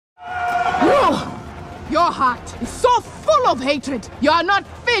Your heart is so full of hatred, you are not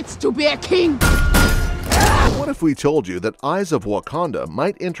fit to be a king. What if we told you that Eyes of Wakanda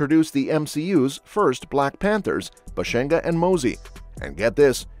might introduce the MCU's first Black Panthers, Bashenga and Mosey? And get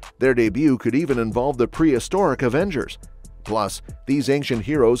this, their debut could even involve the prehistoric Avengers. Plus, these ancient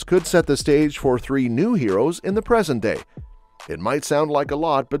heroes could set the stage for 3 new heroes in the present day. It might sound like a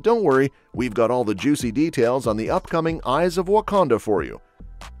lot, but don't worry, we've got all the juicy details on the upcoming Eyes of Wakanda for you.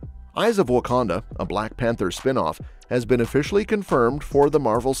 Eyes of Wakanda, a Black Panther spin-off, has been officially confirmed for the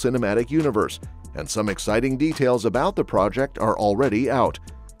Marvel Cinematic Universe, and some exciting details about the project are already out.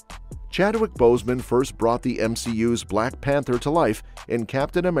 Chadwick Boseman first brought the MCU's Black Panther to life in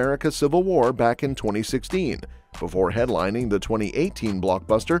Captain America Civil War back in 2016, before headlining the 2018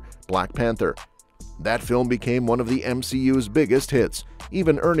 blockbuster Black Panther. That film became one of the MCU's biggest hits,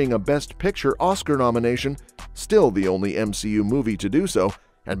 even earning a Best Picture Oscar nomination, still the only MCU movie to do so,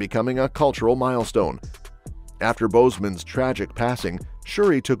 and becoming a cultural milestone. After Boseman's tragic passing,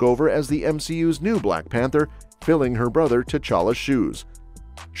 Shuri took over as the MCU's new Black Panther, filling her brother T'Challa's shoes.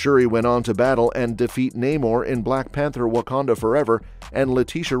 Shuri went on to battle and defeat Namor in Black Panther Wakanda Forever, and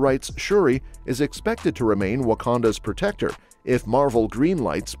Letitia Wright's Shuri is expected to remain Wakanda's protector if Marvel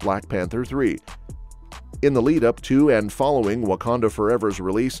greenlights Black Panther 3. In the lead-up to and following Wakanda Forever's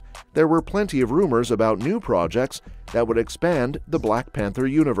release, there were plenty of rumors about new projects that would expand the Black Panther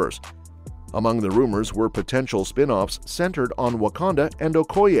universe. Among the rumors were potential spin-offs centered on Wakanda and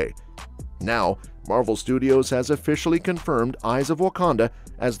Okoye. Now, Marvel Studios has officially confirmed Eyes of Wakanda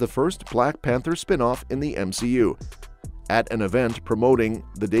as the first Black Panther spin-off in the MCU. At an event promoting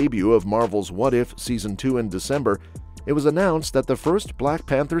the debut of Marvel's What If Season 2 in December, it was announced that the first Black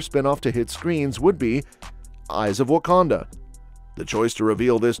Panther spin-off to hit screens would be Eyes of Wakanda. The choice to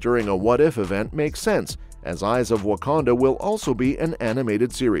reveal this during a What If event makes sense, as Eyes of Wakanda will also be an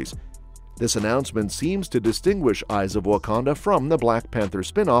animated series. This announcement seems to distinguish Eyes of Wakanda from the Black Panther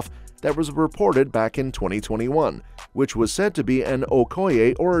spin-off that was reported back in 2021, which was said to be an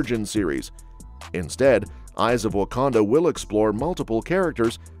Okoye origin series. Instead, Eyes of Wakanda will explore multiple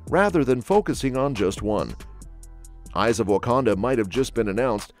characters rather than focusing on just one. Eyes of Wakanda might have just been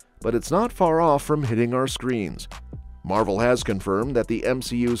announced, but it's not far off from hitting our screens. Marvel has confirmed that the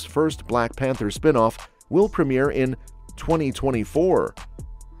MCU's first Black Panther spin-off will premiere in 2024.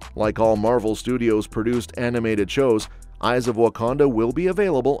 Like all Marvel Studios produced animated shows, Eyes of Wakanda will be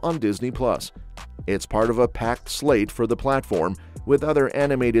available on Disney+. It's part of a packed slate for the platform, with other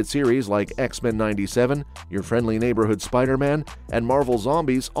animated series like X-Men 97, Your Friendly Neighborhood Spider-Man, and Marvel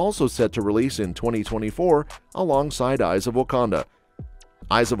Zombies also set to release in 2024 alongside Eyes of Wakanda.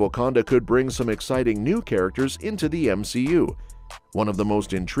 Eyes of Wakanda could bring some exciting new characters into the MCU. One of the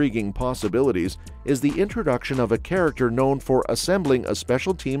most intriguing possibilities is the introduction of a character known for assembling a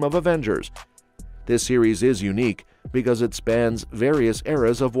special team of Avengers. This series is unique because it spans various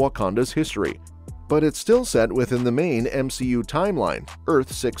eras of Wakanda's history, but it's still set within the main MCU timeline,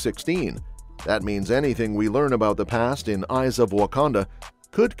 Earth 616. That means anything we learn about the past in Eyes of Wakanda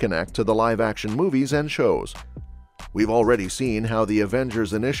could connect to the live-action movies and shows. We've already seen how the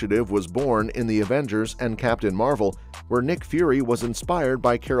Avengers Initiative was born in the Avengers and Captain Marvel, where Nick Fury was inspired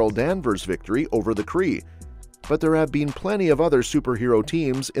by Carol Danvers' victory over the Kree. But there have been plenty of other superhero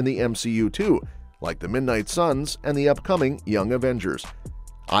teams in the MCU too, like the Midnight Suns and the upcoming Young Avengers.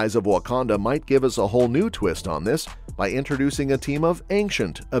 Eyes of Wakanda might give us a whole new twist on this by introducing a team of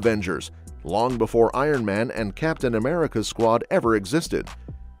ancient Avengers, long before Iron Man and Captain America's squad ever existed.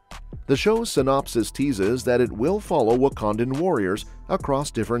 The show's synopsis teases that it will follow Wakandan warriors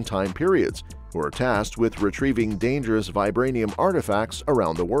across different time periods, who are tasked with retrieving dangerous vibranium artifacts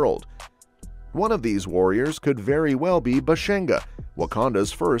around the world. One of these warriors could very well be Bashenga,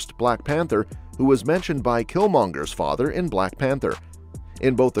 Wakanda's first Black Panther, who was mentioned by Killmonger's father in Black Panther.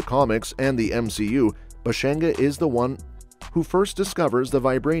 In both the comics and the MCU, Bashenga is the one who first discovers the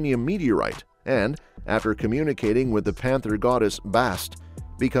vibranium meteorite and, after communicating with the Panther goddess Bast,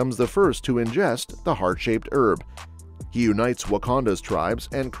 becomes the first to ingest the heart-shaped herb. He unites Wakanda's tribes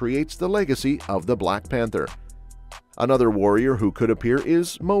and creates the legacy of the Black Panther. Another warrior who could appear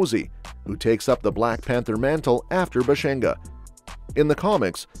is Mosey, who takes up the Black Panther mantle after Bashenga. In the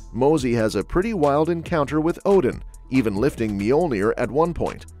comics, Mosey has a pretty wild encounter with Odin, even lifting Mjolnir at one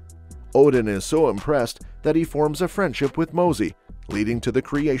point. Odin is so impressed that he forms a friendship with Mosey, leading to the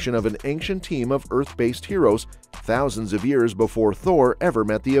creation of an ancient team of Earth-based heroes thousands of years before Thor ever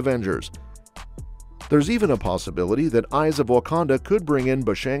met the Avengers. There's even a possibility that Eyes of Wakanda could bring in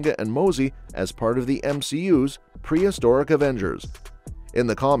Bashenga and Mosey as part of the MCU's prehistoric Avengers. In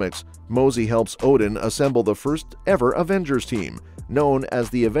the comics, Mosey helps Odin assemble the first ever Avengers team, known as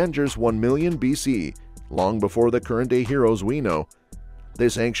the Avengers 1 million BC, long before the current-day heroes we know.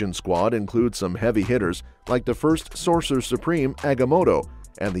 This ancient squad includes some heavy hitters like the first Sorcerer Supreme Agamotto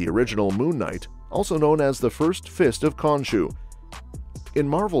and the original Moon Knight, also known as the First Fist of Khonshu. In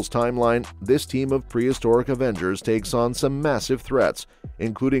Marvel's timeline, this team of prehistoric Avengers takes on some massive threats,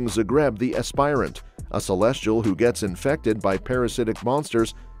 including Zagreb the Aspirant, a celestial who gets infected by parasitic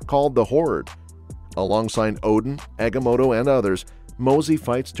monsters called the Horde. Alongside Odin, Agamotto, and others, Mosey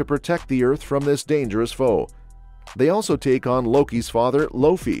fights to protect the Earth from this dangerous foe. They also take on Loki's father,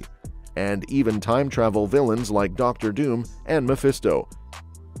 Lofi, and even time travel villains like Doctor Doom and Mephisto.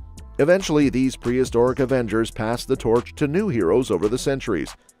 Eventually, these prehistoric Avengers pass the torch to new heroes over the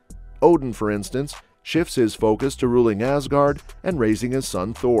centuries. Odin, for instance, shifts his focus to ruling Asgard and raising his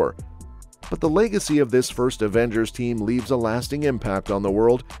son Thor. But the legacy of this first Avengers team leaves a lasting impact on the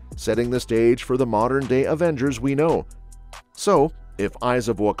world, setting the stage for the modern-day Avengers we know. So, if Eyes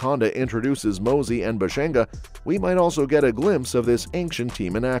of Wakanda introduces Mosey and Bashenga, we might also get a glimpse of this ancient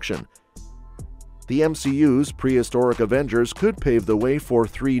team in action. The MCU's prehistoric Avengers could pave the way for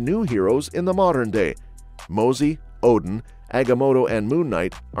 3 new heroes in the modern day. Mosey, Odin, Agamotto, and Moon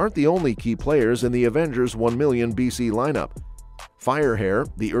Knight aren't the only key players in the Avengers 1 million BC lineup. Firehair,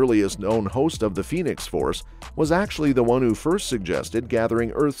 the earliest known host of the Phoenix Force, was actually the one who first suggested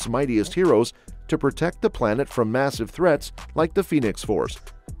gathering Earth's mightiest heroes to protect the planet from massive threats like the Phoenix Force.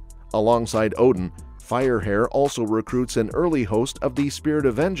 Alongside Odin, Firehair also recruits an early host of the Spirit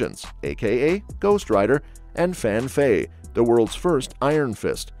of Vengeance, aka Ghost Rider, and Fan Fei, the world's first Iron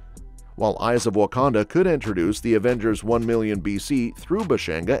Fist. While Eyes of Wakanda could introduce the Avengers 1 million BC through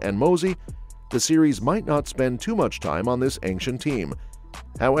Bashenga and Mosey, the series might not spend too much time on this ancient team.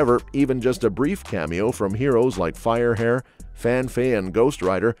 However, even just a brief cameo from heroes like Firehair, Fan Fei, and Ghost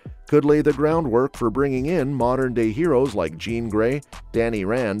Rider could lay the groundwork for bringing in modern-day heroes like Jean Grey, Danny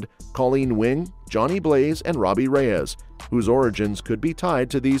Rand, Colleen Wing, Johnny Blaze, and Robbie Reyes, whose origins could be tied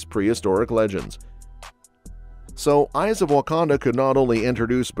to these prehistoric legends. So, Eyes of Wakanda could not only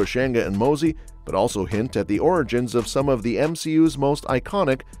introduce Bashenga and Mosey, but also hint at the origins of some of the MCU's most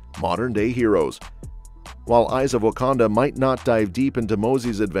iconic modern-day heroes. While Eyes of Wakanda might not dive deep into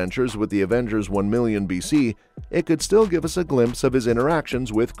Mosey's adventures with the Avengers 1 million BC, it could still give us a glimpse of his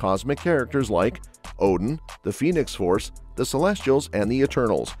interactions with cosmic characters like Odin, the Phoenix Force, the Celestials, and the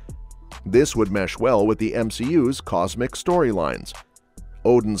Eternals. This would mesh well with the MCU's cosmic storylines.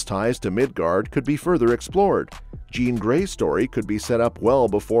 Odin's ties to Midgard could be further explored, Jean Grey's story could be set up well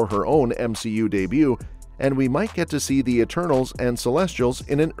before her own MCU debut, and we might get to see the Eternals and Celestials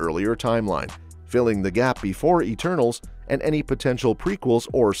in an earlier timeline, filling the gap before Eternals and any potential prequels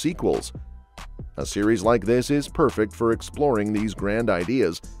or sequels. A series like this is perfect for exploring these grand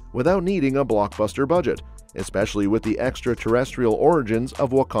ideas without needing a blockbuster budget, especially with the extraterrestrial origins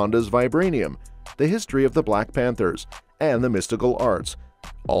of Wakanda's vibranium, the history of the Black Panthers, and the mystical arts,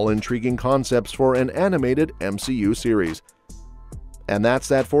 all intriguing concepts for an animated MCU series. And that's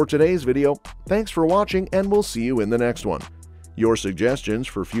that for today's video. Thanks for watching, and we'll see you in the next one. Your suggestions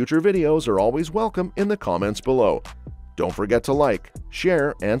for future videos are always welcome in the comments below. Don't forget to like,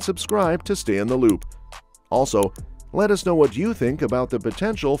 share, and subscribe to stay in the loop. Also, let us know what you think about the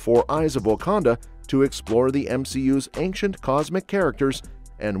potential for Eyes of Wakanda to explore the MCU's ancient cosmic characters,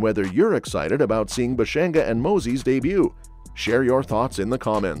 and whether you're excited about seeing Bashenga and Mosey's debut. Share your thoughts in the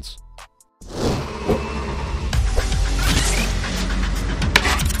comments.